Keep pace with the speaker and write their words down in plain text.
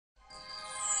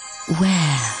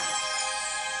Where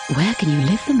can you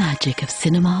live the magic of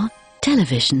cinema,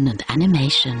 television and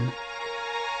animation?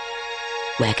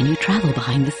 Where can you travel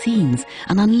behind the scenes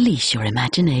and unleash your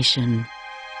imagination?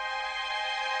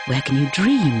 Where can you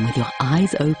dream with your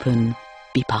eyes open,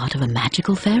 be part of a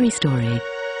magical fairy story,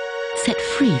 set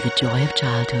free the joy of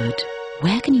childhood?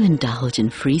 Where can you indulge in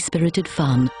free-spirited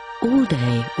fun all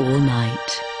day, all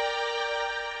night?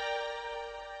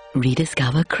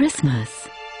 Rediscover Christmas,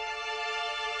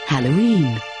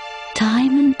 Halloween,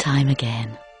 time and time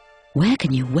again. Where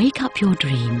can you wake up your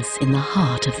dreams in the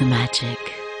heart of the magic?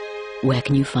 Where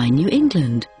can you find New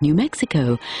England, New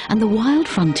Mexico, and the wild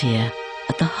frontier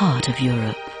at the heart of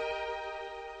Europe?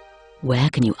 Where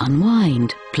can you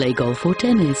unwind, play golf or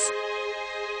tennis,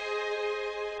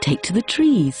 take to the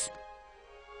trees,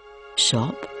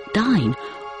 shop, dine,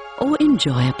 or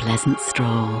enjoy a pleasant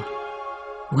stroll?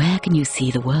 Where can you see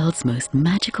the world's most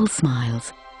magical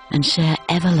smiles and share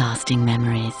everlasting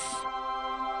memories?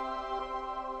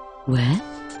 Where?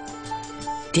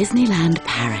 Disneyland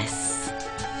Paris.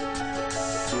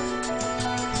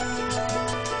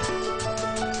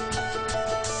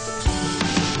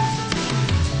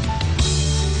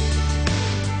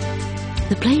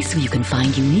 The place where you can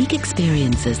find unique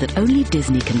experiences that only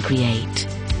Disney can create.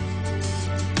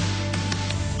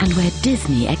 And where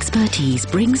Disney expertise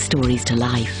brings stories to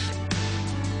life.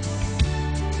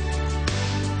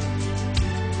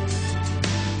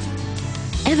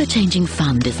 Ever-changing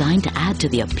fun designed to add to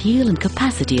the appeal and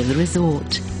capacity of the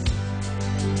resort.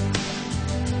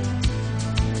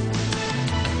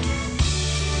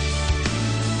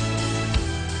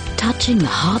 Touching the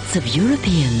hearts of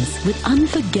Europeans with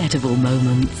unforgettable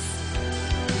moments.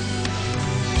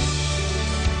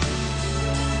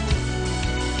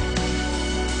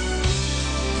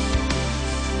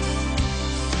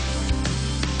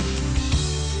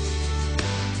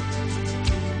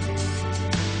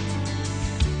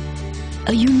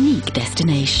 A unique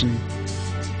destination.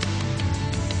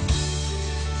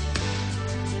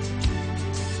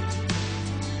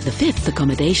 The fifth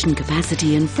accommodation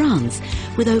capacity in France,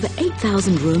 with over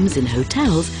 8,000 rooms in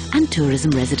hotels and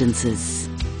tourism residences.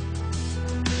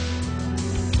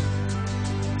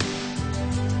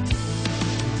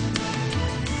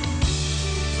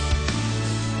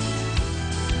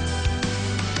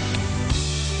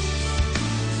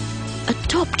 A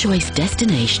top choice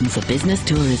destination for business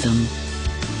tourism.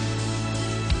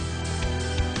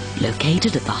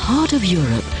 Located at the heart of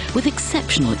Europe with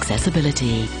exceptional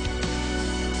accessibility.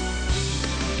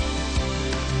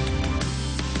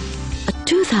 A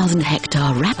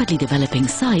 2,000-hectare rapidly developing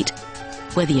site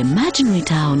where the imaginary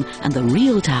town and the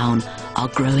real town are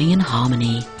growing in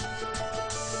harmony.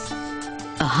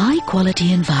 A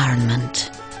high-quality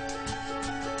environment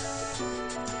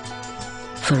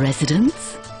for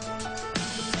residents,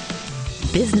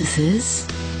 businesses,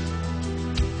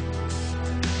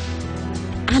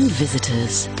 and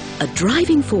visitors. A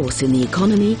driving force in the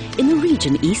economy in the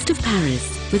region east of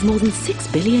Paris, with more than 6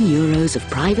 billion euros of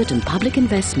private and public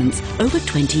investments over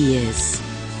 20 years.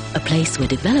 A place where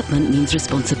development means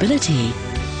responsibility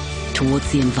towards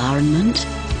the environment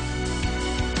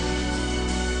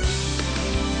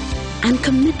and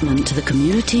commitment to the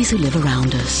communities who live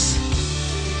around us.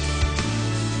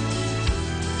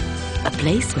 A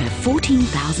place where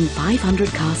 14,500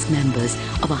 cast members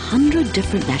of 100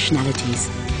 different nationalities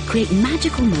create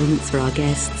magical moments for our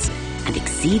guests and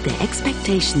exceed their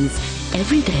expectations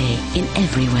every day in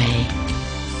every way.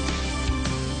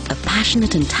 A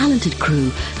passionate and talented crew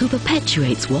who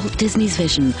perpetuates Walt Disney's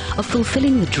vision of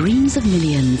fulfilling the dreams of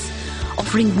millions,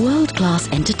 offering world-class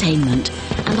entertainment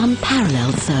and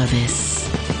unparalleled service.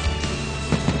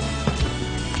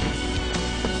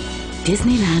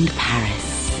 Disneyland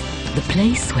Paris, the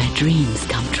place where dreams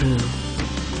come true.